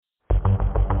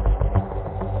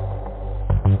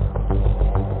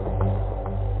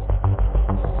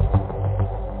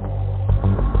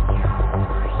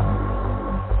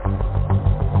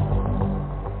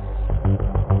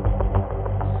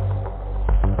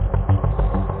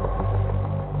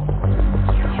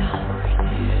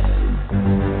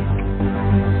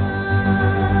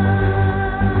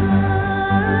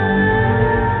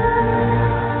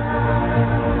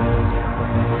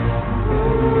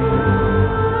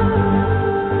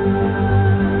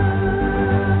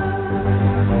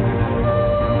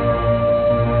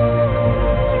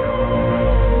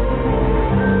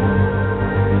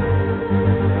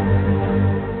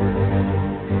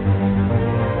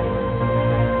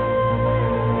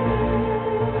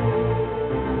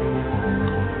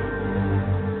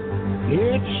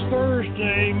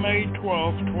Thursday, May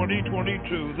 12th,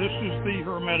 2022. This is the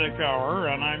Hermetic Hour,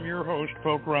 and I'm your host,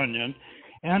 Poke Runyon.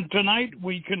 And tonight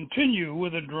we continue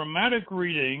with a dramatic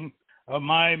reading of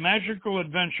my magical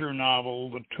adventure novel,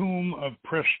 The Tomb of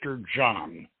Prester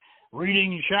John,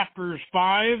 reading chapters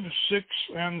 5, 6,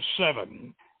 and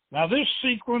 7. Now, this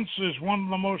sequence is one of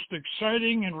the most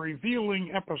exciting and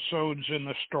revealing episodes in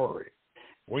the story.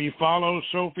 We follow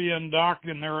Sophie and Doc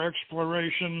in their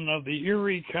exploration of the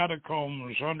eerie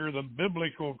catacombs under the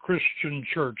biblical Christian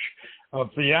church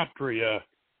of Thyatria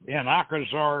in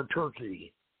Akhisar,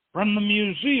 Turkey. From the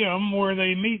museum, where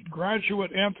they meet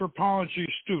graduate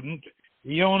anthropology student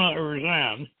Ioanna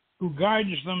Erzan, who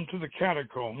guides them to the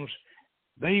catacombs,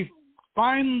 they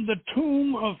find the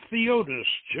Tomb of Theodas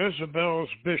Jezebel's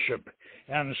bishop,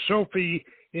 and Sophie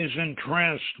is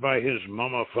entranced by his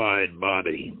mummified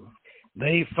body.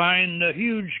 They find a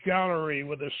huge gallery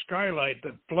with a skylight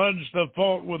that floods the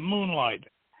vault with moonlight.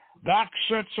 Doc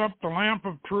sets up the lamp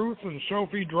of truth, and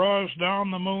Sophie draws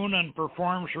down the moon and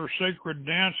performs her sacred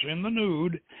dance in the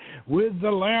nude, with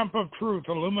the lamp of truth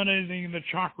illuminating the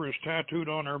chakras tattooed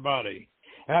on her body.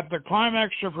 At the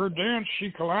climax of her dance,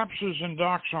 she collapses in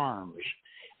Doc's arms,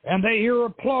 and they hear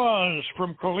applause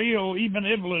from Khalil ibn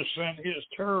Iblis and his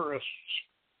terrorists,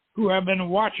 who have been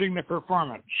watching the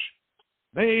performance.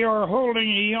 They are holding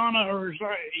Ioanna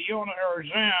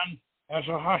Erzan as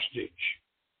a hostage.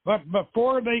 But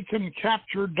before they can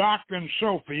capture Doc and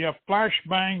Sophie, a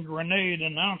flashbang grenade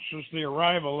announces the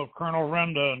arrival of Colonel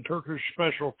Renda and Turkish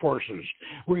Special Forces,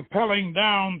 rappelling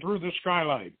down through the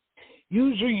skylight.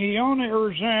 Using Iaonna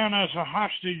Erzan as a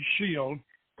hostage shield,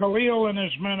 Khalil and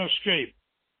his men escape.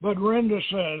 But Renda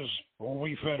says, well,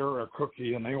 we fed her a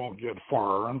cookie and they won't get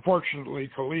far. Unfortunately,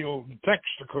 Khalil detects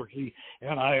the cookie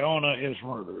and Ioanna is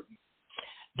murdered.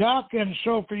 Doc and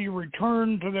Sophie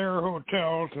return to their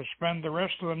hotel to spend the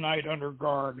rest of the night under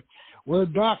guard, where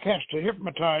Doc has to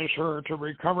hypnotize her to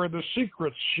recover the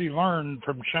secrets she learned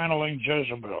from Channeling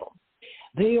Jezebel.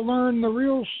 They learn the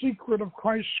real secret of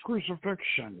Christ's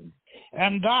crucifixion,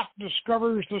 and Doc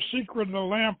discovers the secret of the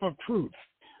lamp of truth.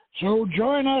 So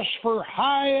join us for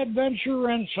high adventure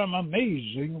and some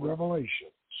amazing revelations.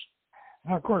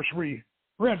 Now, of course, we've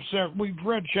read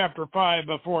chapter 5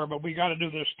 before, but we got to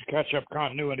do this to catch up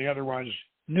continuity. Otherwise,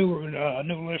 new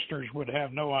listeners would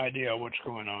have no idea what's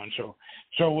going on.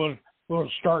 So we'll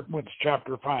start with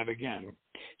chapter 5 again.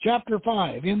 Chapter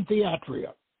 5 in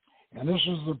Thyatria, and this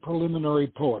is the preliminary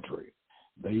poetry.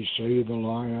 They say the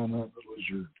lion and the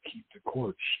lizard keep the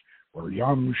courts, where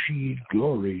Yamshid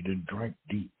gloried and drank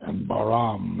deep, and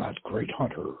Bahram, that great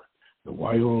hunter, the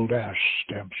wild ass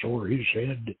stamps o'er his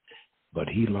head, but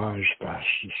he lies fast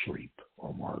asleep,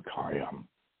 Omar Khayyam.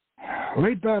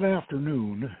 Late that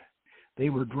afternoon, they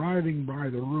were driving by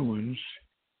the ruins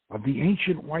of the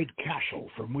ancient white castle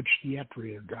from which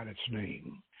Thyatria got its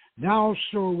name, now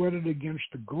silhouetted against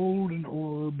the golden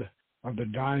orb of the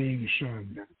dying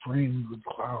sun, and framed with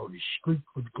clouds streaked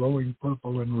with glowing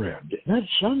purple and red. That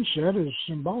sunset is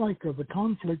symbolic of the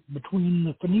conflict between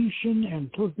the Phoenician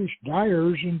and Turkish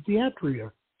dyers in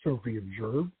Thyatria, Sophie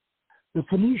observed. The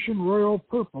Phoenician royal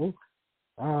purple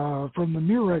from the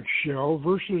murex shell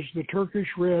versus the Turkish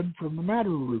red from the madder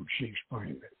root, she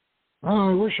explained.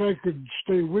 I wish I could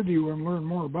stay with you and learn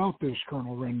more about this,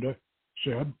 Colonel Renda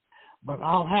said, but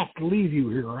I'll have to leave you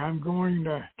here. I'm going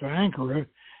to Ankara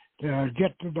to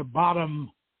get to the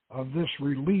bottom of this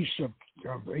release of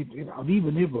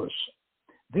Ibn Iblis.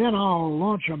 Then I'll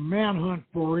launch a manhunt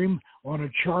for him on a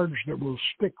charge that will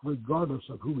stick regardless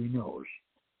of who he knows.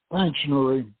 Thanks,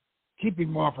 Nuri. Keep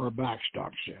him off our backs,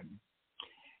 Doc said.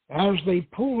 As they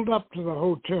pulled up to the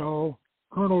hotel,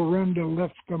 Colonel Renda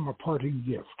left them a parting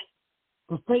gift.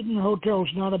 The Phaeton Hotel's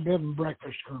not a bed and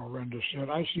breakfast, Colonel Renda said.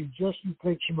 I suggest you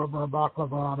take some of our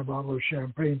baklava and a bottle of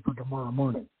champagne for tomorrow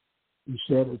morning, he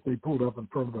said as they pulled up in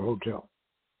front of the hotel.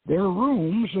 Their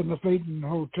rooms in the Phaeton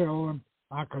Hotel in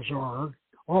Akhisar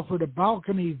offered a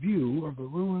balcony view of the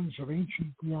ruins of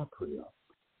ancient Thyatria.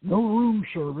 No room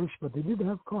service, but they did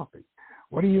have coffee.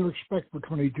 What do you expect for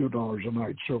 $22 a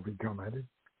night? Sophie commented.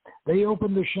 They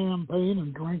opened the champagne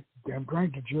and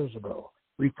drank to Jezebel,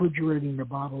 refrigerating the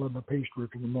bottle and the pastry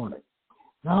for the morning.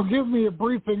 Now give me a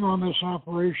briefing on this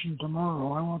operation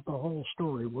tomorrow. I want the whole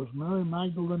story. Was Mary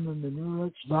Magdalene in the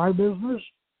Murex dye business?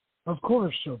 Of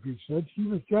course, Sophie said. She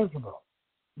was Jezebel.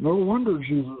 No wonder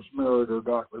Jesus married her,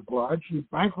 Doc replied. She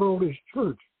bankrolled his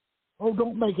church. Oh,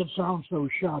 don't make it sound so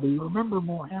shoddy. Remember,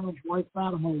 Mohammed's wife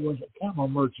Fatima was a camel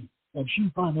merchant, and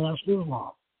she financed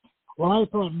Islam. Well, I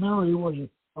thought Mary was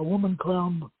a woman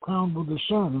crowned with the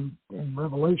sun in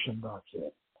Revelation, Doc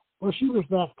said. Well, she was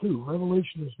that too.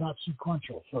 Revelation is not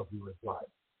sequential, Sophie replied.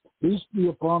 Peace be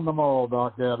upon them all,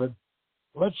 Doc added.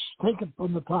 Let's take it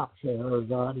from the top, said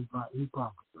Erzan, he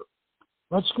prompted her.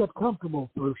 Let's get comfortable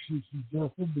first, she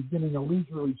suggested, beginning a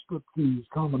leisurely striptease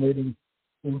culminating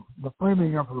in the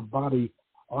framing of her body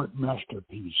art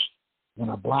masterpiece in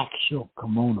a black silk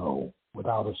kimono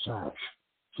without a sash.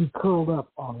 She curled up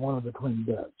on one of the twin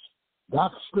beds.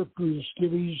 Doc stripped to his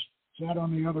skivvies, sat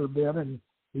on the other bed, and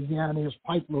began his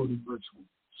pipe-loading ritual.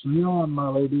 See on, my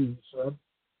lady, he said.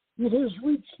 It has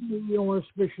reached me, O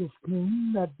auspicious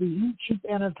king, that the ancient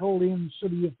Anatolian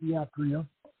city of Thyatria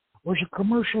was a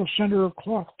commercial center of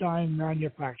cloth dyeing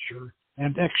manufacture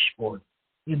and export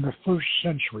in the 1st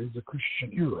century of the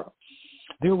Christian era.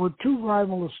 There were two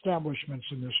rival establishments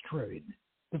in this trade.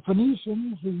 The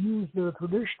Phoenicians, who used their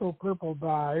traditional purple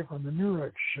dye from the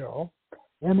murex shell,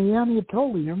 and the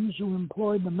Anatolians, who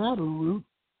employed the madder root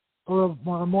for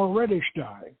a more reddish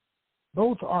dye.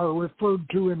 Both are referred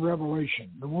to in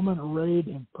Revelation, the woman arrayed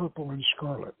in purple and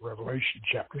scarlet, Revelation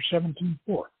chapter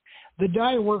 17:4. The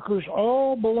dye workers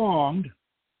all belonged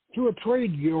to a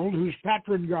trade guild whose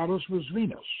patron goddess was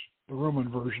Venus, the Roman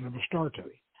version of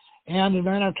Astarte, and an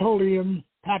Anatolian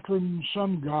patron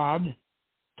sun god,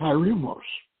 Thyrimos.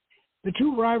 The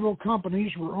two rival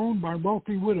companies were owned by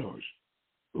wealthy widows,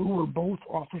 who were both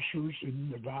officers in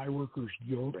the Dye Workers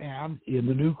Guild and in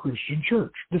the New Christian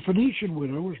Church. The Phoenician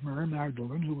widow was Mary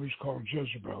Magdalene, who was called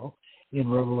Jezebel in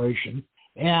Revelation,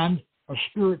 and a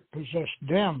spirit-possessed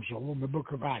damsel in the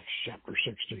book of Acts, chapter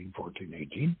 16, 14,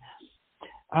 18.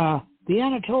 The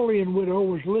Anatolian widow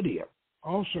was Lydia,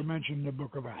 also mentioned in the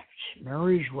book of Acts,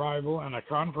 Mary's rival and a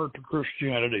convert to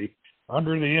Christianity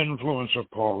under the influence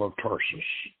of Paul of Tarsus.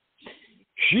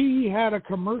 She had a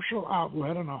commercial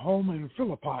outlet and a home in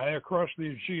Philippi across the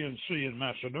Aegean Sea in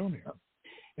Macedonia.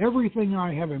 Everything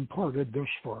I have imparted thus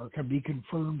far can be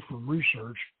confirmed from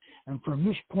research, and from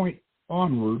this point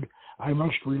onward, I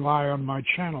must rely on my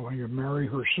channeling of Mary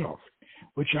herself,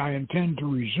 which I intend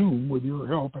to resume with your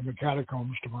help in the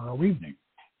catacombs tomorrow evening.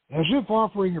 As if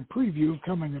offering a preview of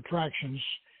coming attractions,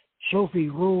 Sophie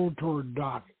rolled toward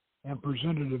Doc and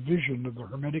presented a vision of the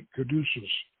Hermetic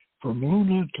Caduceus from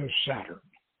Luna to Saturn,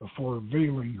 before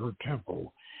veiling her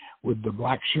temple with the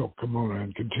black silk kimono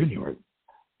and continuing.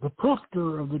 The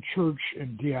proctor of the church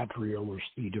in Thyatria was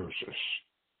Theodosus,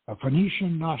 a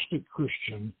Phoenician Gnostic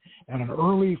Christian and an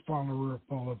early follower of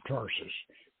Paul of Tarsus,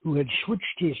 who had switched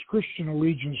his Christian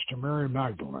allegiance to Mary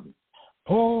Magdalene.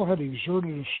 Paul had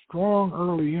exerted a strong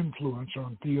early influence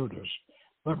on Theodos,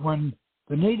 but when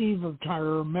the native of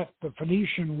Tyre met the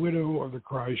Phoenician widow of the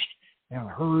Christ and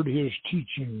heard his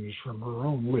teachings from her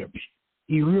own lips,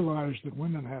 he realized that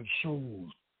women had souls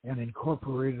and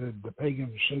incorporated the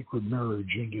pagan sacred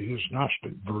marriage into his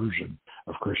Gnostic version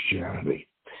of Christianity,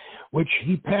 which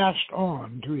he passed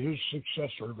on to his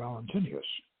successor Valentinius.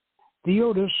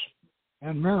 Theodos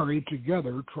and Mary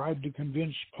together tried to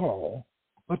convince Paul,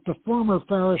 but the former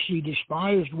Pharisee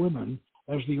despised women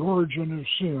as the origin of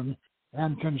sin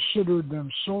and considered them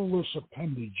soulless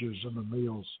appendages of the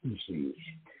male species.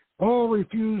 Paul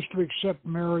refused to accept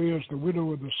Mary as the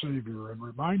widow of the Savior and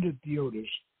reminded Theodos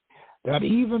that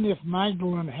even if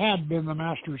Magdalene had been the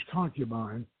master's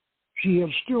concubine, she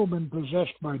had still been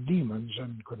possessed by demons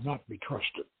and could not be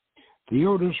trusted.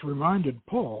 Theodos reminded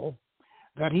Paul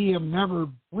that he had never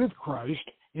with Christ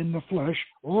in the flesh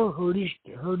or heard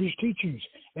his teachings,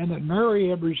 and that Mary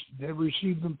had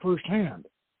received them firsthand.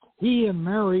 He and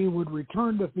Mary would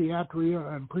return to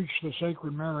Thyatria and preach the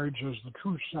sacred marriage as the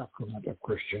true sacrament of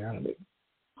Christianity.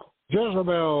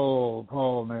 Jezebel,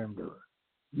 Paul named her.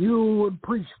 You would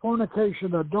preach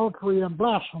fornication, adultery, and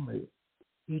blasphemy.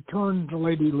 He turned to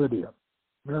Lady Lydia,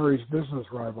 Mary's business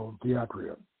rival in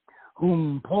Thyatria,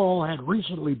 whom Paul had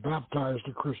recently baptized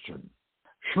a Christian.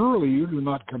 Surely you do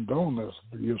not condone this,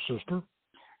 do you, sister?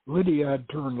 Lydia had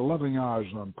turned loving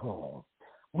eyes on Paul.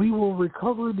 We will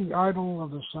recover the idol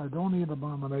of the Sidonian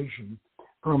abomination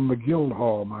from the guild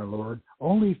hall, my lord.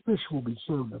 Only fish will be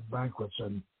served at banquets,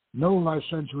 and no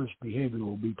licentious behavior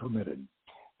will be permitted.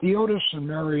 Theodos and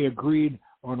Mary agreed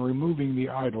on removing the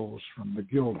idols from the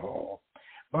guild hall,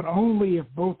 but only if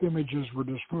both images were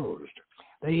disposed.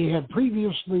 They had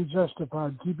previously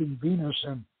justified keeping Venus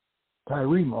and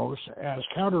Thyrimos as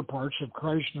counterparts of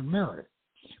Christ and Mary.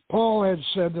 Paul had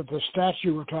said that the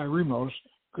statue of Thyrimos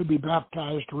could be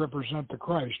baptized to represent the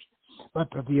Christ, but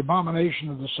that the abomination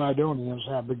of the Sidonians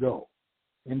had to go.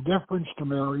 In deference to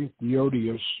Mary,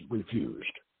 Theodos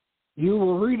refused. You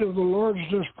will read of the Lord's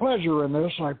displeasure in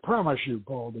this, I promise you,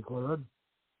 Paul declared.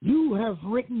 You have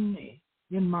written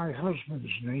in my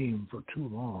husband's name for too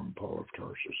long, Paul of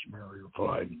Tarsus, Mary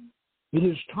replied. It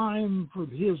is time for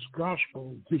his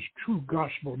gospel, his true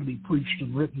gospel, to be preached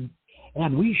and written,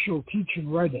 and we shall teach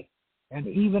and write it, and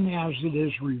even as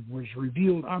it was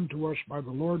revealed unto us by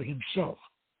the Lord himself,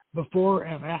 before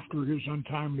and after his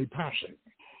untimely passing.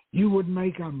 You would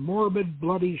make a morbid,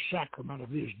 bloody sacrament of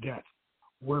his death,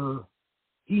 where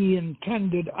he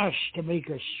intended us to make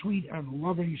a sweet and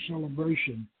loving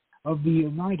celebration of the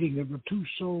uniting of the two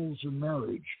souls in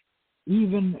marriage,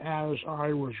 even as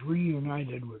I was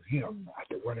reunited with him at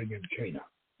the wedding in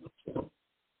Cana.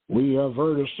 We have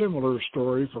heard a similar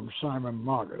story from Simon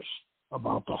Magus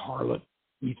about the harlot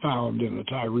he found in a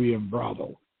Tyrian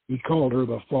brothel. He called her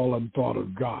the fallen thought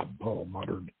of God, Paul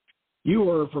muttered. You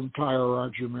are from Tyre,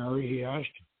 aren't you, Mary? He asked.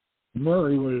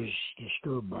 Mary was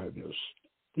disturbed by this.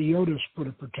 Theodas put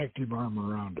a protective arm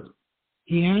around her.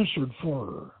 He answered for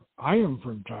her. I am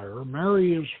from Tyre.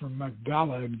 Mary is from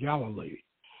Magdala in Galilee,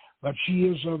 but she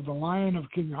is of the line of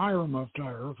King Hiram of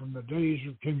Tyre from the days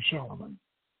of King Solomon.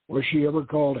 Was she ever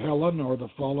called Helen or the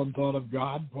fallen thought of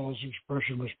God? Paul's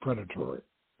expression was predatory.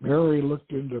 Mary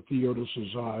looked into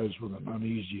Theodos's eyes with an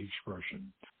uneasy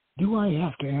expression. Do I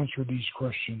have to answer these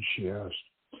questions, she asked.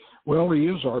 Well, he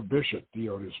is our bishop,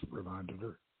 Theodos reminded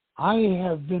her. I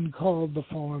have been called the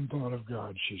fallen thought of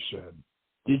God, she said.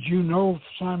 Did you know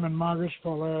Simon Magus?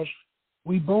 Paul asked.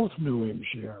 We both knew him,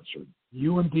 she answered.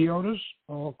 You and Theodos?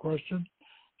 Paul questioned.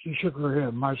 She shook her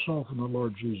head. Myself and the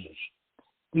Lord Jesus.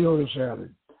 Theodos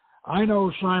added, I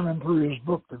know Simon through his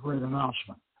book, The Great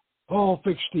Announcement. Paul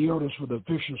fixed Theodos with a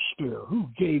vicious stare. Who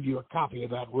gave you a copy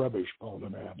of that rubbish? Paul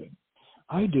demanded.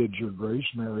 I did, Your Grace,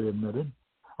 Mary admitted.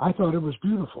 I thought it was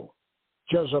beautiful.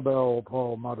 Jezebel,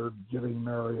 Paul muttered, giving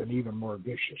Mary an even more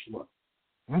vicious look.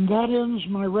 And that ends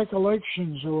my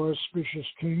recollections, O auspicious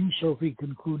king, Sophie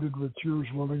concluded with tears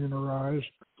welling in her eyes.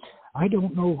 I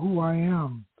don't know who I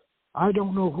am. I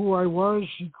don't know who I was,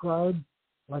 she cried,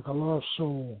 like a lost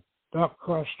soul. Doc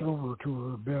crossed over to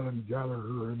her bed and gathered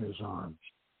her in his arms.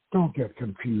 Don't get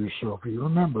confused, Sophie.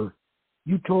 Remember,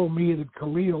 you told me that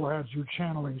Khalil had you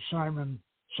channeling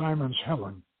Simon's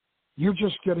Helen. You're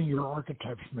just getting your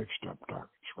archetypes mixed up, Doc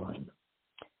explained.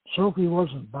 Sophie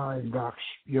wasn't buying Doc's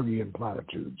Jungian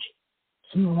platitudes.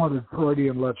 She wanted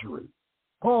Freudian lechery.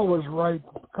 Paul was right.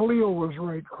 Khalil was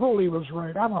right. Crowley was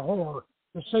right. I'm a whore.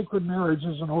 The sacred marriage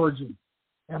is an orgy.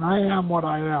 And I am what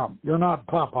I am. You're not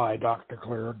Popeye, Doc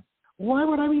declared. Why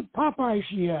would I be Popeye,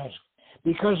 she asked.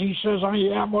 Because he says I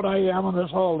am what I am, and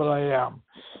that's all that I am.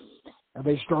 And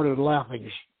they started laughing,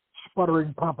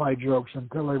 sputtering Popeye jokes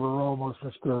until they were almost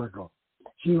hysterical.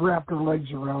 She wrapped her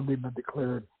legs around him and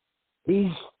declared,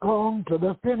 He's strong to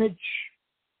the finish,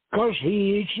 'cause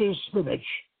he eats his spinach.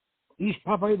 He's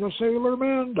Popeye the Sailor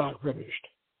Man, Doc finished.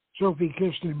 Sophie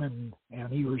kissed him,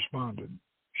 and he responded.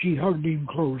 She hugged him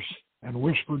close and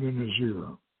whispered in his ear,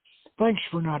 Thanks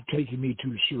for not taking me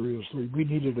too seriously. We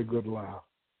needed a good laugh.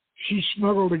 She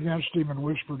snuggled against him and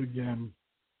whispered again,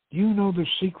 Do you know the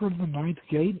secret of the ninth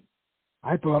gate?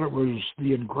 I thought it was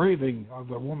the engraving of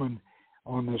the woman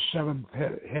on the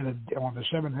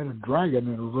seven-headed dragon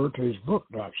in Roberte's book,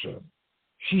 Doc said.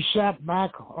 She sat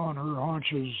back on her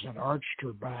haunches and arched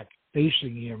her back,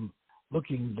 facing him,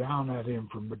 looking down at him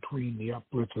from between the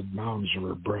uplifted mounds of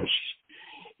her breasts.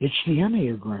 It's the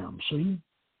Enneagram, see?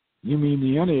 You mean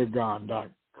the Enneagon, Doc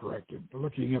corrected,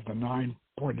 looking at the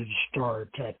 9-pointed star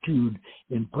tattooed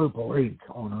in purple ink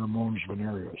on her mons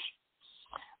veneris.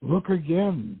 Look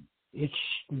again. It's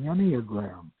the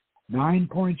Enneagram. 9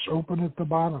 points open at the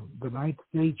bottom, the ninth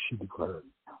gate, she declared.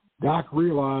 Doc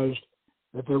realized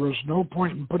that there was no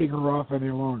point in putting her off any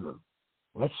longer.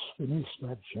 Let's finish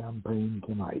that champagne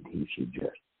tonight, he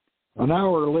suggested. An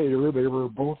hour later, they were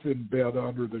both in bed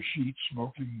under the sheets,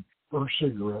 smoking first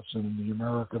cigarettes in the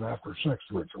American after-sex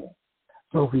ritual.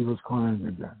 Sophie was crying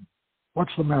again.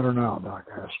 What's the matter now, Doc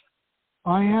asked.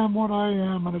 I am what I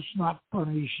am, and it's not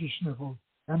funny, she sniffled,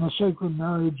 and the sacred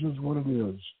marriage is what it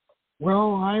is.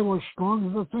 Well, I was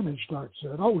strong to the finish, Doc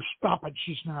said. Oh, stop it,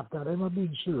 she snapped at him. I'm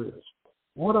being serious.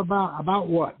 What about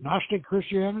what? Gnostic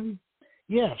Christianity?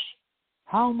 Yes.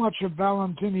 How much of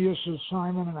Valentinius is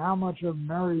Simon, and how much of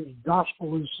Mary's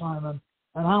gospel is Simon,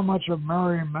 and how much of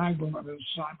Mary Magdalene is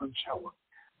Simon's Helen?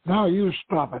 Now you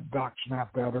stop it, Doc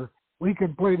snapped at her. We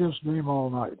can play this game all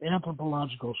night.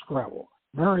 Anthropological Scrabble.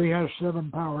 Mary has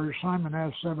 7 powers. Simon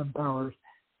has 7 powers.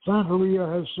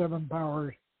 Santeria has 7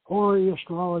 powers. Hori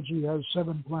astrology has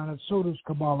 7 planets. So does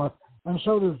Kabbalah, and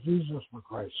so does Jesus, for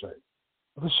Christ's sake.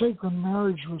 The sacred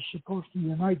marriage was supposed to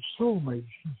unite soulmates,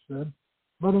 she said,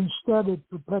 but instead it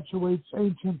perpetuates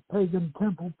ancient pagan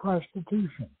temple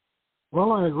prostitution.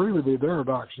 Well, I agree with you there,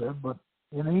 Doc said, but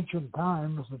in ancient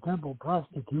times, the temple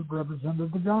prostitute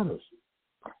represented the goddess.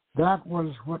 That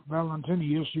was what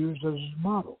Valentinius used as his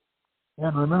model.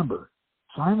 And remember,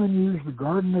 Simon used the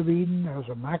Garden of Eden as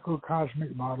a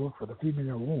macrocosmic model for the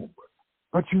female womb.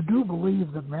 But you do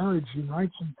believe that marriage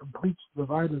unites and completes the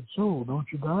divided soul, don't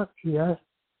you, Doc? She asked.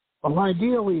 Well,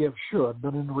 ideally it should,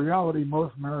 but in reality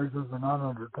most marriages are not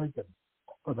undertaken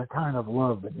for the kind of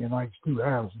love that unites two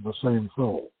halves of the same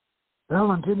soul.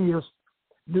 Valentinius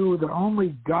knew that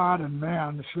only God and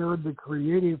man shared the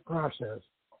creative process,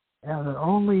 and that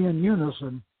only in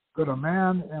unison could a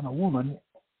man and a woman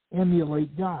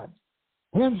emulate God.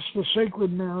 Hence the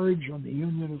sacred marriage and the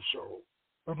union of soul.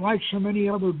 But like so many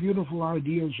other beautiful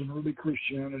ideas in early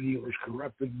Christianity, it was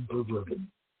corrupted and perverted.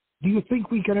 Do you think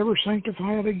we can ever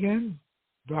sanctify it again?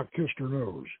 Doc kissed her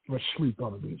nose. Let's sleep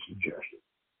on it, he suggested.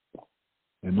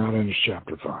 And now into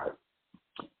Chapter 5.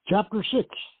 Chapter 6.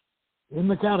 In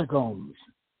the catacombs.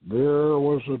 There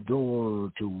was a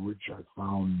door to which I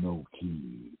found no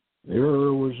key.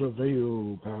 There was a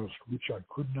veil past which I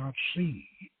could not see.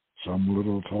 Some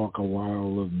little talk a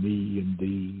while of me and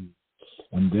thee,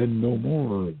 and then no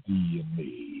more of thee and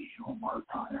me, O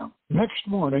Martha. Next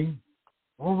morning,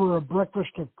 over a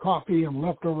breakfast of coffee and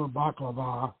leftover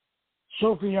baklava,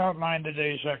 Sophie outlined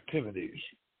today's activities.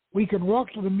 We can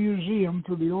walk to the museum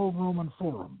through the old Roman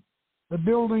Forum. The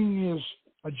building was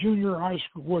a junior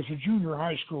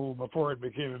high school before it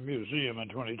became a museum in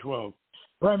 2012.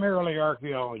 Primarily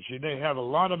archaeology. They have a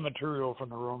lot of material from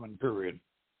the Roman period.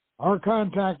 Our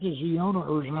contact is Ioanna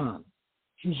Erzan.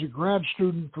 She's a grad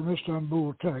student from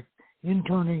Istanbul Tech,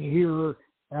 interning here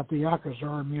at the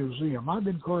Akhisar Museum. I've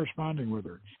been corresponding with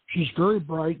her. She's very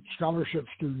bright, scholarship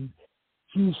student.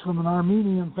 She's from an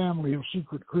Armenian family of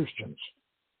secret Christians.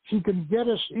 She can get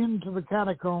us into the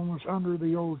catacombs under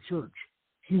the old church.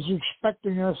 She's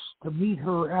expecting us to meet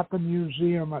her at the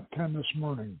museum at 10 this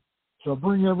morning. So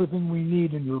bring everything we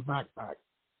need in your backpack.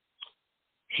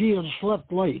 She had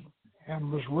slept late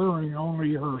and was wearing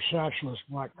only her sashless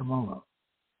black kimono.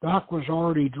 Doc was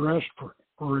already dressed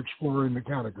for exploring the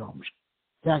catacombs.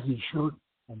 Khaki shirt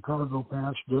and cargo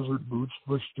pants, desert boots,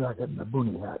 bush jacket, and a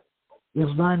boonie hat. His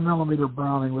 9mm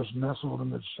Browning was nestled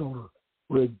in its shoulder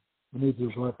rig beneath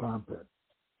his left armpit.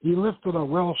 He lifted a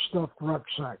well-stuffed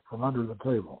rucksack from under the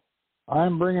table.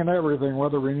 I'm bringing everything,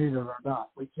 whether we need it or not.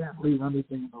 We can't leave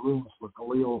anything in the rooms where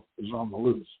Khalil is on the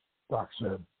loose, Doc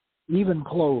said. Even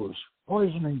clothes.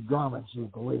 Poisoning garments is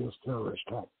the latest terrorist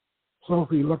attack.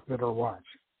 Sophie looked at her watch.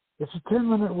 It's a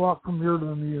 10-minute walk from here to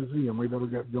the museum. We better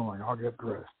get going. I'll get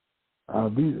dressed.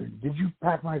 Did you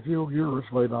pack my field gear? It's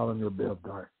laid out on your bed,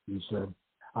 Doc, he said.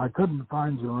 I couldn't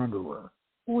find your underwear.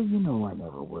 Well, you know I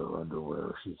never wear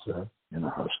underwear, she said in a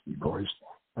husky voice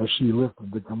as she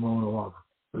lifted the kimono off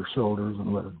her shoulders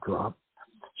and let it drop.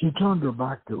 She turned her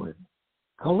back to him.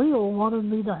 Khalil wanted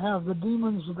me to have the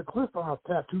demons of the cliff off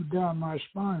tattooed down my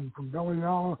spine from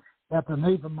Belial at the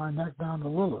nape of my neck down to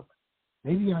Lilith.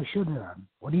 Maybe I should have.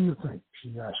 What do you think? She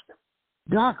asked him.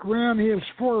 Doc ran his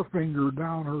forefinger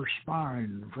down her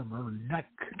spine from her neck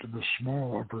to the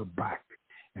small of her back,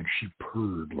 and she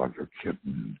purred like a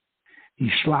kitten.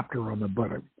 He slapped her on the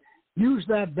buttock. Use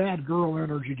that bad girl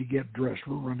energy to get dressed.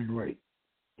 We're running late.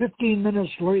 15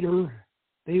 minutes later,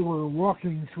 they were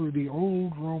walking through the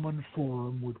old Roman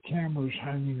Forum with cameras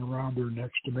hanging around their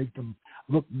necks to make them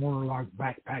look more like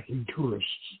backpacking tourists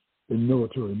than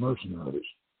military mercenaries.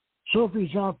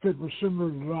 Sophie's outfit was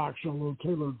similar to Doc's, although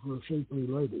tailored for a shapely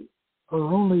lady. Her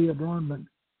only adornment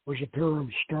was a pair of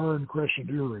star and crescent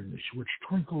earrings, which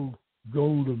twinkled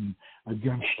golden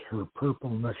against her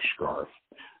purple neck scarf.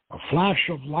 A flash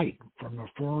of light from the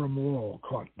forum wall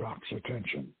caught Doc's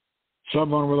attention.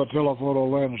 Someone with a telephoto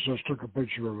lens just took a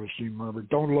picture of us, he murmured.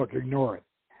 Don't look, ignore it.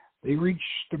 They reached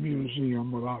the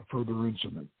museum without further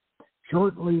incident.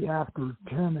 Shortly after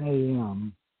 10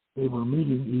 a.m., they were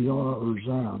meeting Iaonna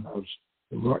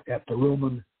Erzan at the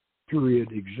Roman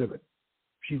period exhibit.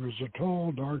 She was a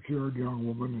tall, dark-haired young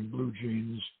woman in blue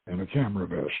jeans and a camera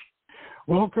vest.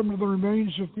 Welcome to the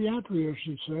remains of Thyatria,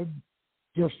 she said,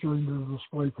 gesturing to the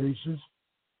display cases.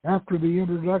 After the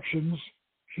introductions,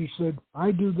 she said,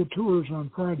 I do the tours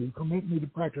on Friday. Permit me to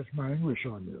practice my English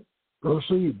on you.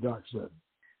 Proceed, Doc said.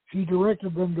 She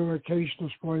directed them to a case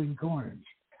displaying coins.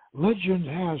 Legend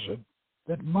has it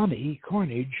that money,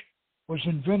 coinage, was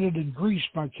invented in Greece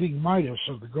by King Midas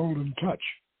of the Golden Touch,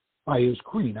 by his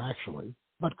queen, actually.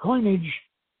 But coinage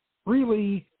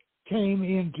really came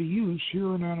into use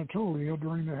here in Anatolia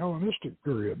during the Hellenistic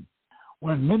period,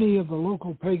 when many of the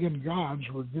local pagan gods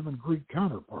were given Greek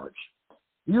counterparts.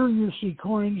 Here you see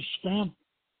coins stamped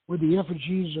with the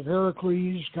effigies of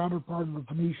Heracles, counterpart of the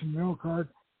Phoenician mail cart,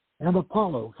 and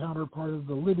Apollo, counterpart of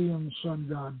the Lydian sun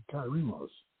god Kyrimos.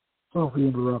 Sophie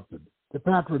interrupted. The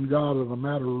patron god of the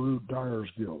Madder Root Dyers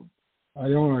Guild.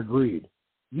 Ioanna agreed.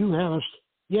 You asked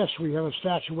Yes, we have a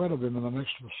statuette of him in the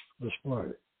next display.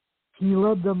 He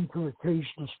led them to a case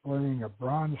displaying a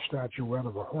bronze statuette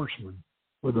of a horseman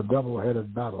with a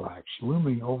double-headed battle axe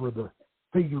looming over the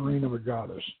figurine of a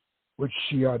goddess, which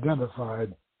she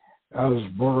identified as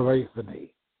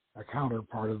Borleithene, a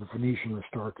counterpart of the Phoenician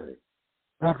Astarte.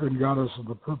 Patron goddess of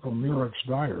the purple murex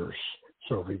dyers,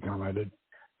 Sophie commented.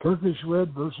 Turkish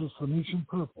red versus Phoenician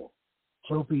purple.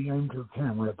 Sophie aimed her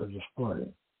camera at the display.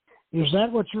 Is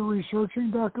that what you're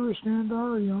researching, Dr.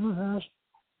 Iskandar? Ioanna asked.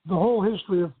 The whole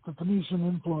history of the Phoenician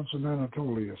influence in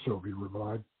Anatolia, Sophie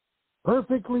replied.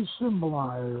 Perfectly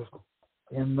symbolized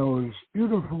in those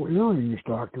beautiful earrings,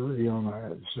 Doctor,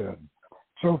 Iaonna said.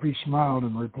 Sophie smiled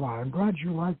in reply. I'm glad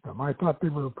you liked them. I thought they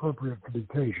were appropriate for the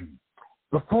occasion.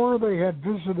 Before they had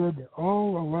visited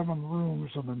all 11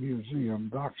 rooms of the museum,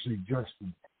 Doc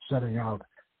suggested setting out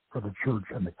for the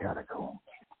church and the catacombs.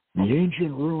 The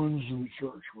ancient ruins of the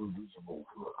church were visible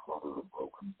through a clutter of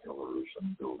broken pillars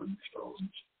and building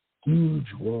stones.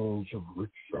 Huge walls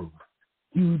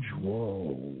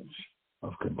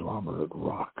of conglomerate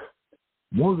rock,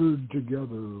 mortared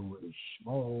together with a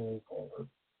small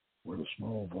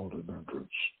vaulted entrance,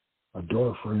 a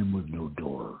door frame with no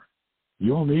door.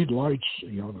 You'll need lights,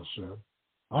 Iaonna said.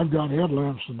 I've got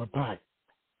headlamps in the pack,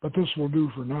 but this will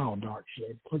do for now, Doc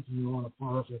said, clicking on a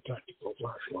powerful tactical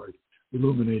flashlight,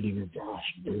 illuminating a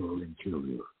vast bare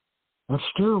interior. A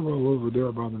stairwell over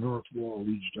there by the north wall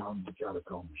leads down to the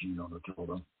catacombs, Iaonna told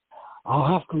him. I'll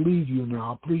have to leave you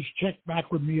now. Please check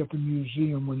back with me at the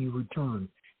museum when you return.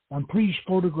 And please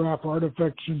photograph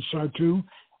artifacts inside too,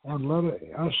 and let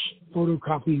us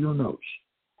photocopy your notes.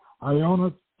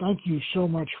 Iaonna, thank you so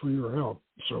much for your help,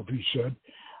 Sophie said.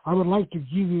 I would like to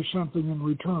give you something in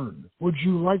return. Would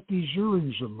you like these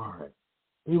earrings of mine?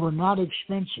 They were not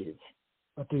expensive,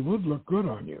 but they would look good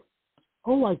on you.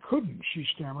 Oh, I couldn't, she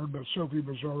stammered, but Sophie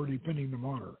was already pinning them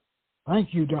on her.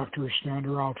 Thank you, Dr.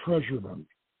 Iskandar. I'll treasure them.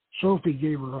 Sophie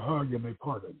gave her a hug and they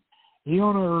parted.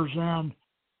 Ioanna Erzan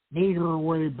made her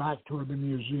way back toward the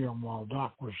museum while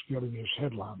Doc was getting his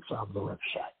headlamps out of the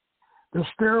rucksack. The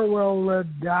stairwell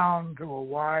led down to a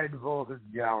wide vaulted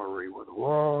gallery with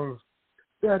walls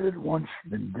that had once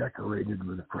been decorated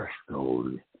with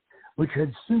frescoes, which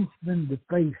had since been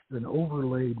defaced and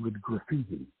overlaid with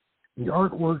graffiti. The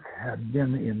artwork had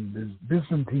been in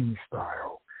Byzantine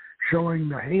style, showing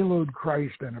the haloed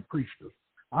Christ and a priestess,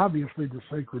 obviously the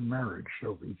sacred marriage,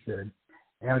 Sophie said,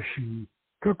 as she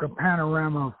took a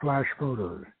panorama of flash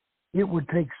photos. It would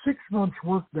take 6 months'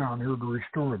 work down here to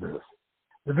restore this.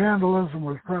 The vandalism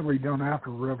was probably done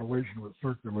after revelation was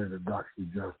circulated, Doc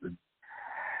suggested.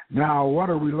 Now, what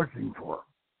are we looking for?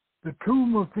 The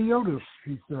Tomb of Theodas,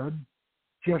 she said,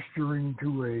 gesturing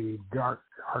to a dark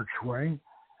archway.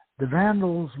 The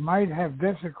Vandals might have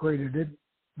desecrated it,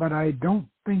 but I don't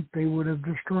think they would have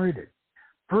destroyed it.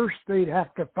 First, they'd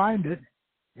have to find it,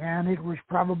 and it was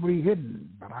probably hidden,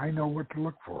 but I know what to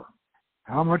look for.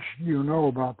 How much do you know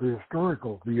about the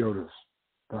historical Theodas?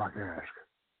 Doc asked.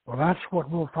 Well, that's what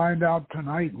we'll find out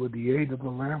tonight with the aid of the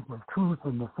lamp of truth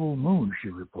and the full moon, she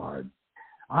replied.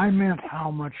 I meant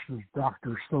how much does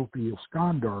Dr. Sophie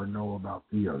Iskandar know about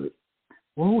Theodas?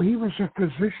 Well, he was a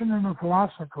physician and a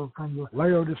philosopher from the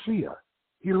Laodicea,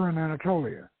 here in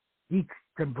Anatolia. He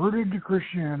converted to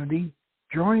Christianity,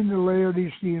 joined the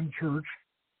Laodicean church,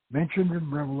 mentioned in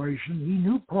Revelation. He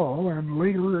knew Paul, and in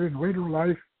later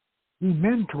life, he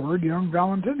mentored young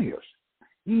Valentinius.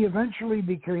 He eventually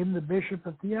became the bishop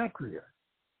of Thyatria.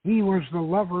 He was the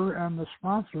lover and the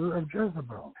sponsor of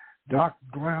Jezebel. Doc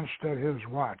glanced at his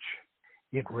watch.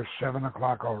 It was 7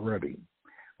 o'clock already.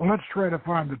 Well, let's try to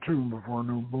find the tomb before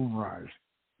moonrise.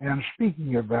 And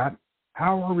speaking of that,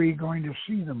 how are we going to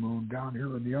see the moon down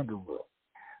here in the underworld?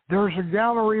 There's a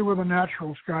gallery with a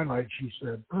natural skylight, she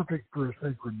said, perfect for a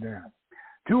sacred dance.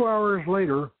 2 hours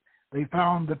later, they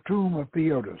found the Tomb of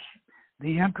Theodas.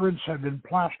 The entrance had been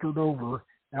plastered over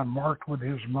and marked with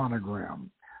his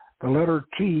monogram, the letter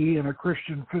T and a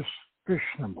Christian fish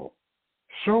symbol.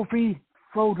 Sophie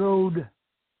photoed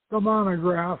the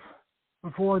monograph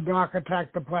before Doc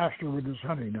attacked the plaster with his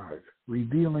hunting knife,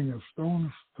 revealing a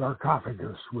stone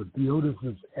sarcophagus with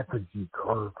Theodos's effigy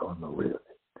carved on the lid.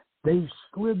 They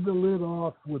slid the lid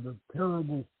off with a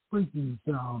terrible squeaking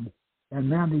sound and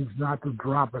managed not to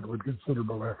drop it with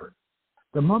considerable effort.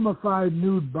 The mummified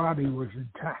nude body was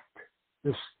intact,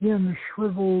 the skin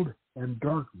shriveled and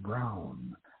dark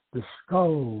brown. The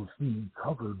skull seemed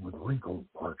covered with wrinkled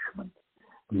parchment.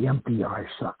 The empty eye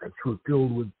sockets were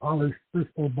filled with polished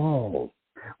crystal balls,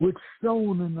 which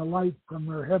shone in the light from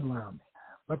their headlamps.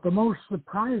 But the most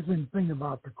surprising thing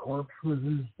about the corpse was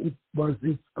its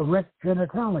erect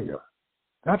genitalia.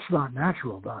 That's not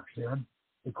natural, Doc said.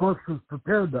 The corpse was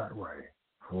prepared that way.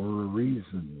 For a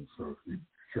reason,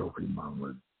 Sophie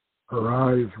murmured. Her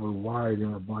eyes were wide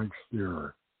in a blank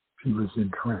stare. She was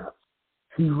entranced.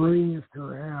 She raised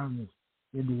her hands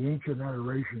in the ancient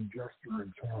adoration gesture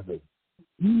and chanted,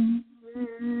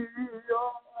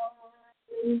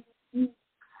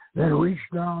 then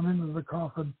reached down into the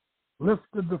coffin,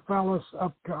 lifted the phallus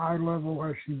up to eye level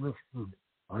as she whispered,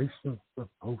 Isis the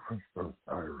Pophis of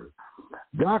Thyatria.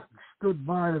 Doc stood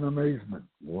by in amazement.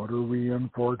 What are we in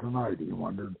for tonight, he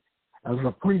wondered, as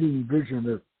a fleeting vision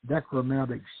of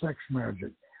necromantic sex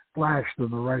magic flashed in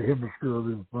the right hemisphere of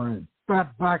his brain.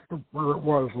 Spat back to where it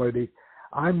was, lady.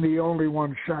 I'm the only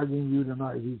one shagging you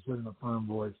tonight, he said in a firm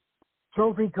voice.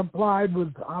 Sophie complied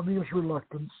with obvious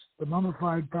reluctance. The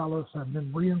mummified phallus had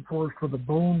been reinforced with a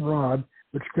bone rod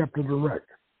which kept it erect.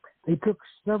 They took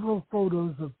several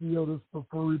photos of Theodas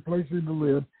before replacing the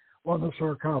lid on the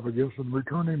sarcophagus and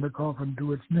returning the coffin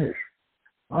to its niche.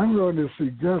 I'm going to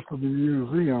suggest to the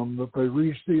museum that they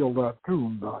reseal that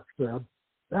tomb, Doc said.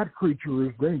 That creature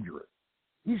is dangerous.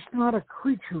 He's not a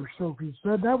creature, Sophie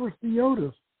said. That was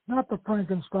Theodas, not the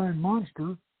Frankenstein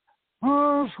monster.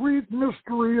 Ah, sweet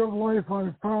mystery of life,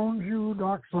 I found you,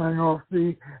 Doc sang off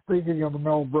the thinking of the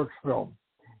Mel Brooks film.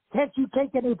 Can't you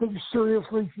take anything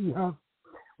seriously, she huffed.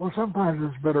 Well, sometimes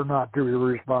it's better not to, he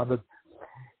responded.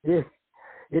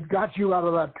 It got you out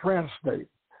of that trance state.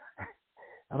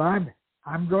 And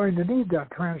I'm going to need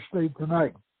that trance state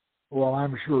tonight. Well,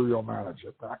 I'm sure you'll manage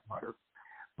it, Doc muttered.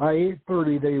 By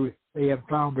 8:30, they had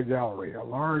found the gallery, a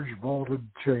large vaulted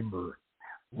chamber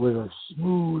with a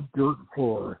smooth dirt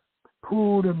floor,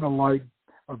 cooled in the light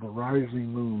of the rising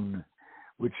moon,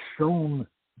 which shone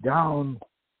down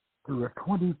through a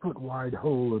 20-foot wide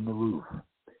hole in the roof.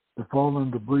 The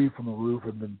fallen debris from the roof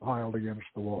had been piled against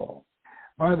the wall.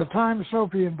 By the time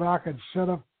Sophie and Doc had set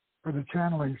up for the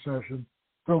channeling session,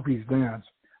 Sophie's dance,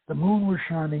 the moon was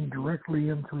shining directly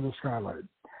in through the skylight.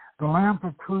 The lamp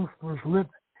of truth was lit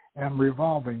and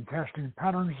revolving, casting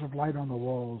patterns of light on the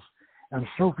walls, and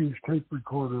Sophie's tape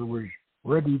recorder was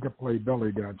ready to play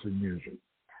belly dancing music.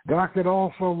 Doc had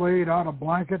also laid out a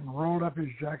blanket and rolled up his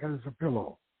jacket as a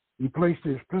pillow. He placed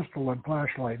his pistol and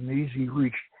flashlight in easy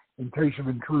reach in case of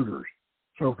intruders.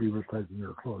 Sophie was taking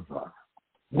her clothes off.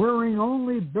 Wearing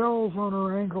only bells on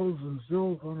her ankles and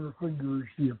zills on her fingers,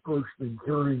 she approached them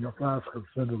carrying a flask of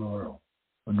scented oil.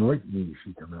 Anoint me,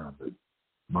 she commanded.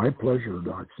 My pleasure,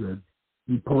 Doc said.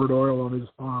 He poured oil on his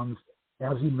palms.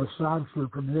 As he massaged her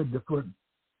from head to foot,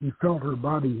 he felt her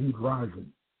body heat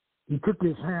rising. He took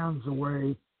his hands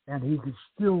away, and he could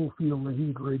still feel the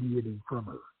heat radiating from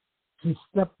her. She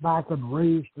stepped back and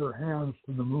raised her hands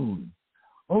to the moon.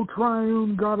 O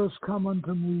triune goddess, come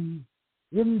unto me.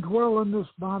 Indwell in this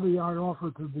body I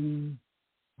offer to thee.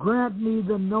 Grant me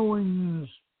the knowings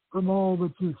from all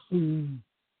that you see.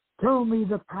 Tell me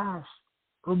the past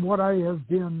from what I have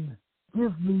been.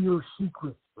 Give me your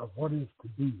secrets of what is to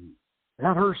be.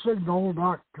 At her signal,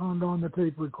 Doc turned on the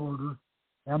tape recorder,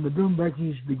 and the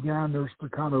Doombeckies began their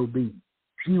staccato beat.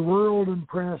 She whirled and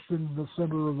pressed into the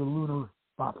center of the lunar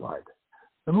spotlight.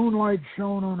 The moonlight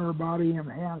shone on her body,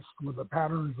 enhanced with the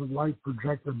patterns of light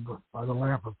projected by the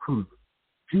lamp of truth.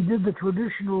 She did the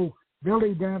traditional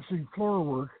belly dancing floor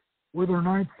work with her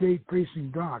ninth gate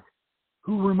facing Doc,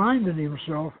 who reminded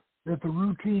himself that the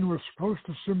routine was supposed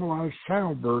to symbolize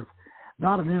childbirth,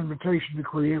 not an invitation to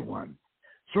create one.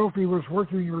 Sophie was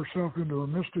working herself into a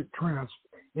mystic trance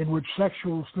in which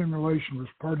sexual stimulation was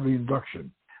part of the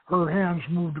induction. Her hands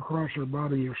moved across her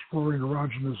body, exploring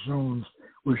erogenous zones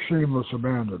with shameless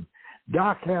abandon.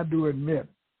 Doc had to admit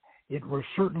it was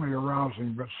certainly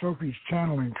arousing, but Sophie's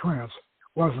channeling trance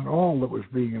wasn't all that was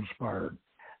being inspired.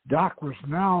 Doc was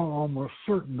now almost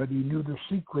certain that he knew the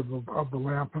secret of the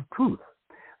lamp of truth.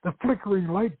 The flickering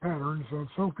light patterns on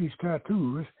Sophie's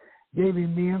tattoos gave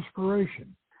him the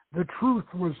inspiration. The truth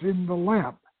was in the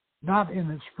lamp, not in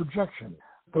its projection.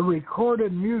 The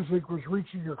recorded music was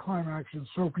reaching a climax, and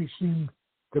Sophie seemed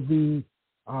to be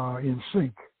in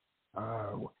sync.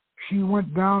 She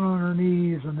went down on her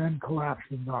knees and then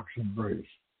collapsed in Doc's embrace.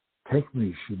 Take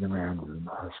me, she demanded in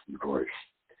a husky voice,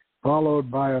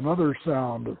 followed by another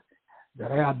sound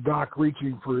that had Doc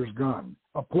reaching for his gun.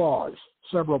 Applause.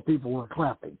 Several people were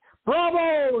clapping.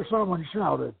 Bravo! Someone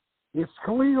shouted. It's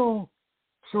Khalil,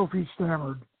 Sophie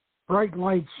stammered. Bright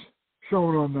lights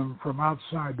shone on them from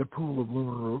outside the pool of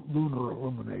lunar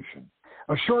illumination.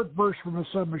 A short burst from a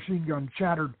submachine gun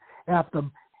chattered at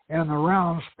them, and the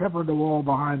rounds peppered the wall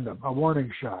behind them. A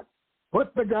warning shot.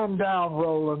 Put the gun down,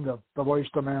 Roland, the voice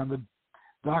demanded.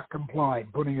 Doc complied,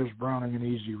 putting his Browning in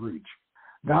easy reach.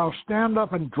 Now stand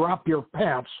up and drop your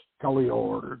pants, Khalil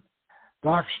ordered.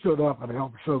 Doc stood up and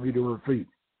helped Sophie to her feet.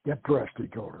 Get dressed, he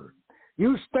told her.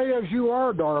 You stay as you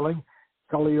are, darling,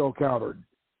 Khalil countered.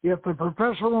 If the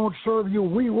professor won't serve you,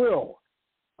 we will.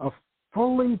 A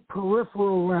fully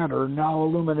peripheral lantern now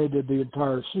illuminated the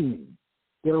entire scene.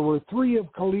 There were 3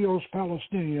 of Khalil's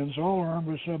Palestinians, all armed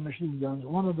with submachine guns.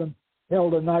 One of them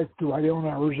held a knife to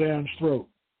Ioanna Erzan's throat.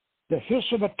 The hiss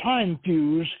of a time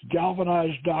fuse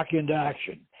galvanized Doc into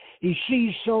action. He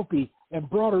seized Sophie and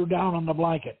brought her down on the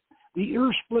blanket. The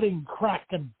ear-splitting crack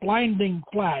and blinding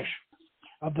flash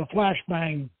of the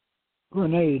flashbang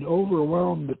grenade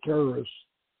overwhelmed the terrorists,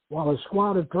 while a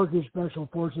squad of Turkish special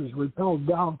forces repelled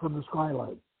down from the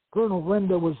skylight. Colonel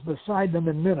Renda was beside them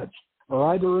in minutes.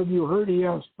 Are either of you hurt? He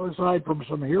asked. Aside from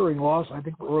some hearing loss, I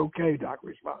think we're okay, Doc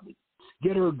responded.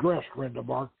 Get her dressed, Renda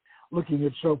barked, looking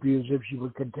at Sophie as if she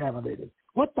were contaminated.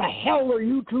 What the hell are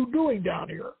you 2 doing down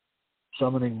here?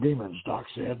 Summoning demons, Doc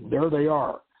said. There they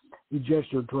are. He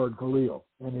gestured toward Khalil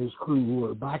and his crew, who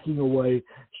were backing away,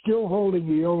 still holding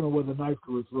Iaonna with a knife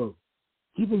to her throat,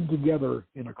 keeping together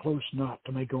in a close knot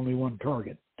to make only one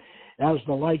target. As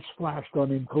the lights flashed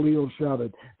on him, Khalil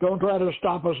shouted, Don't try to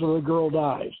stop us or the girl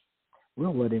dies.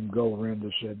 We'll let him go,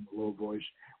 Renda said in a low voice.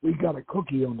 We've got a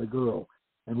cookie on the girl,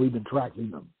 and we've been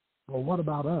tracking them. Well, what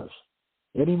about us?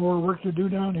 Any more work to do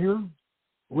down here?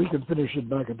 We can finish it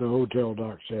back at the hotel,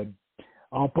 Doc said.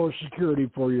 I'll post security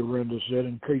for you, Renda said,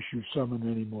 in case you summon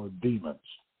any more demons.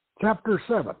 Chapter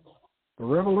 7, The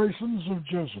Revelations of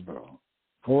Jezebel.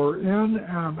 For in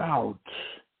and out,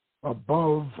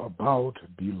 above, about,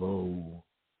 below,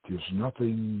 'tis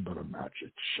nothing but a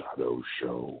magic shadow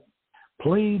show,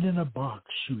 played in a box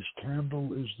whose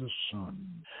candle is the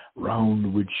sun,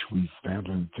 round which we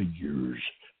phantom figures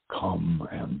come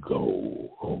and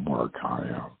go, O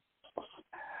Markiah.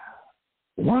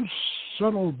 Once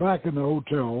settled back in the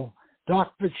hotel,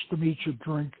 Doc fixed them each a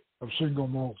drink of single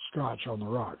malt scotch on the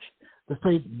rocks, the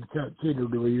fate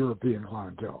catered to a European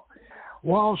clientele.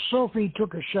 While Sophie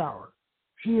took a shower,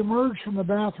 she emerged from the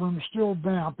bathroom still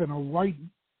damp in a white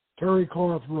terry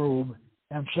cloth robe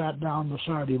and sat down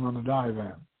beside him on the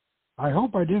divan. I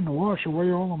hope I didn't wash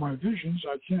away all of my visions.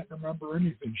 I can't remember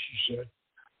anything, she said.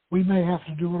 We may have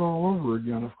to do it all over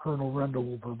again if Colonel Renda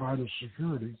will provide us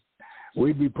security.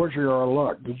 We'd be pushing our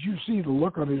luck. Did you see the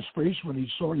look on his face when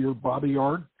he saw your body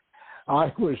art?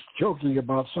 I was joking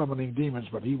about summoning demons,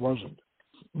 but he wasn't.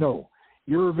 No,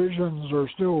 your visions are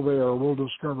still there. We'll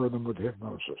discover them with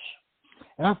hypnosis.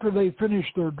 After they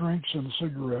finished their drinks and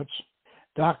cigarettes,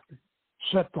 Doc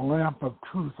set the lamp of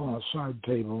truth on a side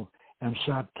table and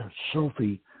sat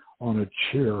Sophie on a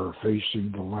chair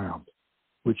facing the lamp,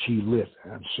 which he lit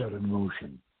and set in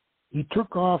motion. He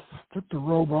took the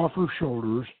robe off her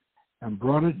shoulders and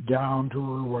brought it down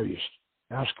to her waist,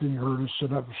 asking her to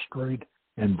sit up straight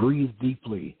and breathe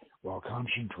deeply while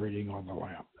concentrating on the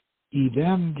lamp. He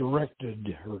then directed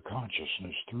her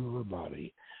consciousness through her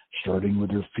body, starting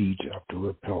with her feet up to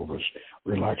her pelvis,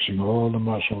 relaxing all the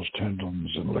muscles,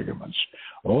 tendons, and ligaments,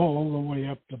 all the way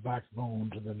up the backbone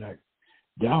to the neck,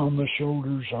 down the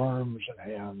shoulders, arms,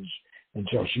 and hands,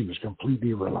 until she was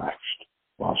completely relaxed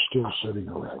while still sitting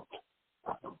erect.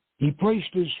 He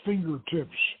placed his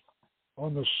fingertips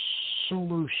on the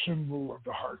solar symbol of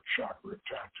the heart chakra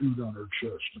tattooed on her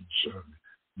chest and said,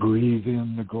 breathe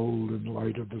in the golden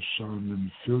light of the sun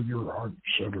and fill your heart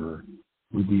center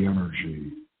with the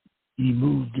energy. He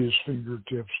moved his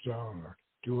fingertips down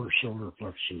to her solar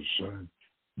plexus and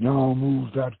now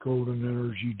move that golden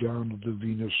energy down to the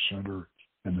Venus center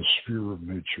and the sphere of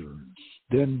nature,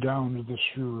 then down to the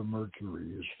sphere of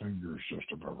Mercury, his fingers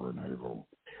just above her navel,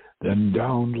 then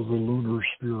down to the lunar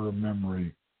sphere of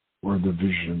memory where the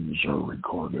visions are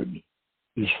recorded.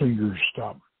 His fingers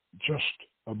stopped just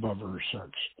above her sex,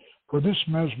 for this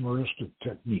mesmeristic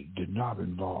technique did not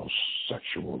involve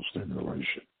sexual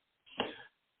stimulation.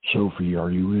 Sophie,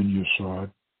 are you in? You saw it?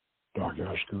 Doc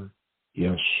asked her.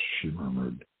 Yes, she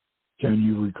murmured. Can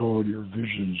you recall your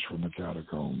visions from the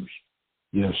catacombs?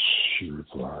 Yes, she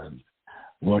replied.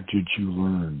 What did you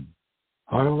learn?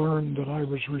 I learned that I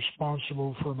was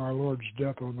responsible for my Lord's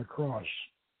death on the cross.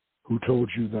 Who told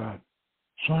you that?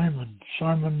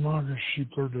 Simon Magus, she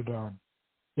blurted out.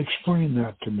 Explain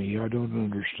that to me. I don't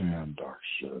understand, Doc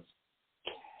said.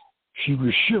 She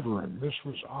was shivering. This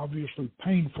was obviously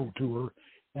painful to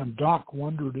her, and Doc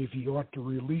wondered if he ought to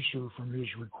release her from his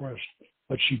request,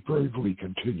 but she bravely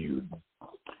continued.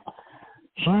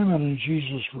 Simon and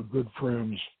Jesus were good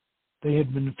friends. They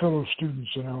had been fellow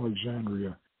students in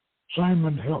Alexandria.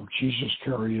 Simon helped Jesus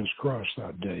carry his cross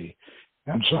that day,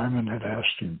 and Simon had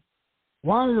asked him,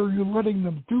 why are you letting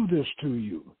them do this to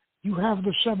you? You have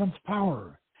the seventh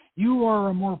power. You are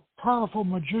a more powerful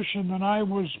magician than I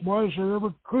was or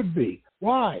ever could be.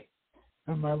 Why?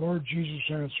 And my Lord Jesus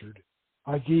answered,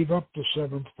 I gave up the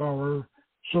seventh power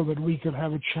so that we could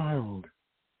have a child.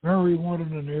 Mary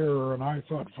wanted an heir, and I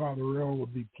thought Father El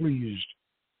would be pleased.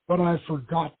 But I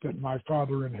forgot that my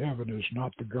Father in heaven is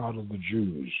not the God of the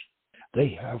Jews.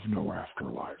 They have no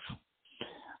afterlife.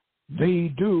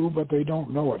 They do, but they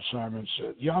don't know it, Simon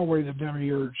said. Yahweh the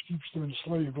Demiurge keeps them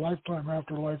enslaved lifetime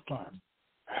after lifetime.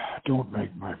 Don't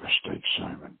make my mistake,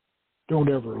 Simon. Don't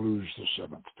ever lose the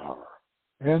seventh power.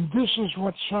 And this is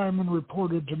what Simon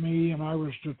reported to me, and I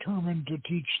was determined to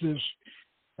teach this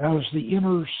as the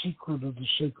inner secret of the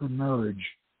sacred marriage,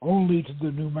 only to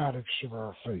the pneumatics of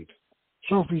our fate.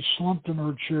 Sophie slumped in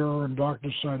her chair, and Doc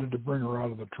decided to bring her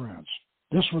out of the trance.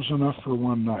 This was enough for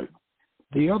one night.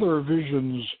 The other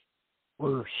visions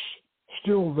were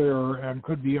still there and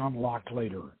could be unlocked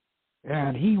later.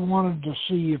 And he wanted to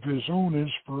see if his own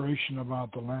inspiration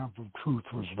about the lamp of truth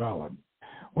was valid.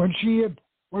 When she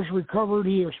was recovered,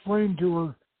 he explained to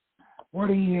her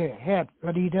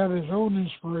that he'd had his own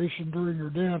inspiration during her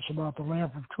dance about the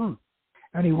lamp of truth,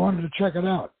 and he wanted to check it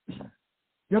out.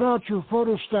 Get out your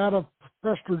photostat of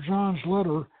Prester John's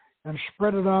letter and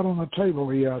spread it out on the table,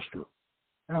 he asked her.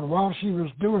 And while she was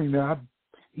doing that,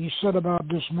 he set about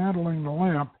dismantling the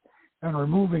lamp and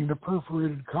removing the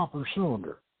perforated copper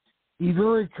cylinder. He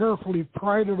very carefully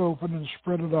pried it open and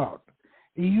spread it out.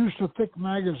 He used a thick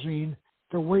magazine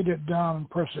to weight it down and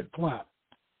press it flat,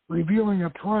 revealing a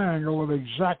triangle of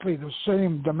exactly the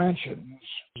same dimensions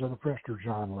as the Prester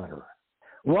John letter.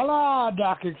 Voila,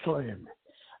 Doc exclaimed.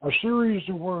 A series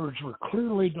of words were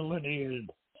clearly delineated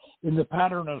in the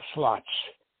pattern of slots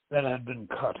that had been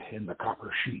cut in the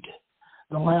copper sheet.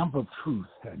 The lamp of truth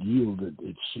had yielded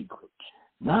its secret.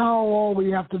 Now all we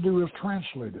have to do is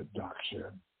translate it, Doc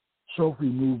said. Sophie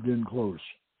moved in close,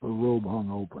 her robe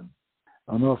hung open.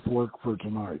 Enough work for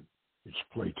tonight. It's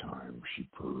playtime, she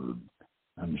purred.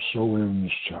 And so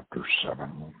ends chapter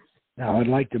 7. Now I'd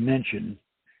like to mention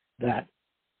that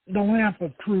the lamp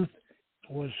of truth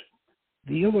was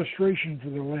the illustration for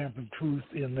the lamp of truth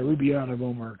in the Rubaiyat of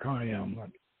Omar Khayyam,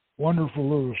 that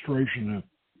wonderful illustration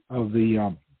of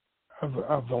the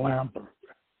lamp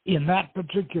in that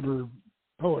particular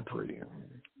poetry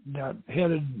that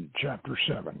headed chapter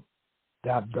 7.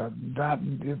 The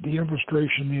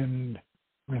illustration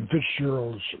in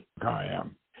Fitzgerald's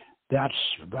Khayyam, that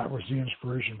was the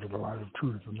inspiration for the light of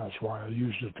truth, and that's why I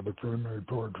used it for the preliminary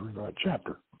poetry of that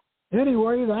chapter.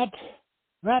 Anyway,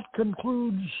 that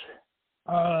concludes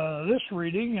this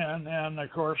reading, and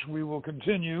of course we will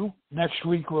continue. Next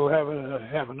week we'll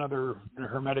have another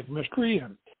Hermetic mystery,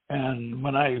 and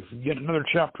when I get another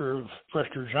chapter of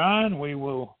Prester John,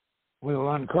 we'll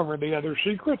uncover the other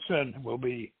secrets, and we'll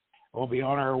be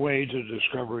on our way to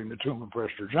discovering the Tomb of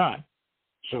Prester John.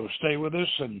 So stay with us,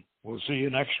 and we'll see you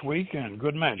next week, and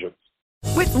good magic.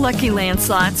 With Lucky Land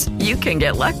Slots, you can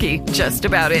get lucky just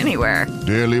about anywhere.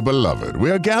 Dearly beloved, we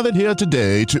are gathered here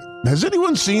today to... Has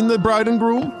anyone seen the bride and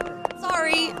groom?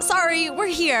 Sorry, we're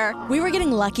here. We were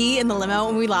getting lucky in the limo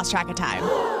and we lost track of time.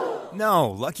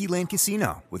 No, Lucky Land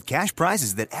Casino, with cash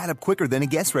prizes that add up quicker than a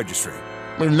guest registry.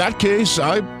 In that case,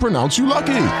 I pronounce you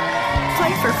lucky.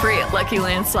 Play for free at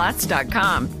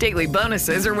LuckyLandSlots.com. Daily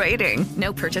bonuses are waiting.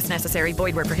 No purchase necessary.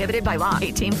 Void where prohibited by law.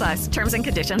 18+. Terms and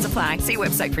conditions apply. See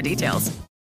website for details.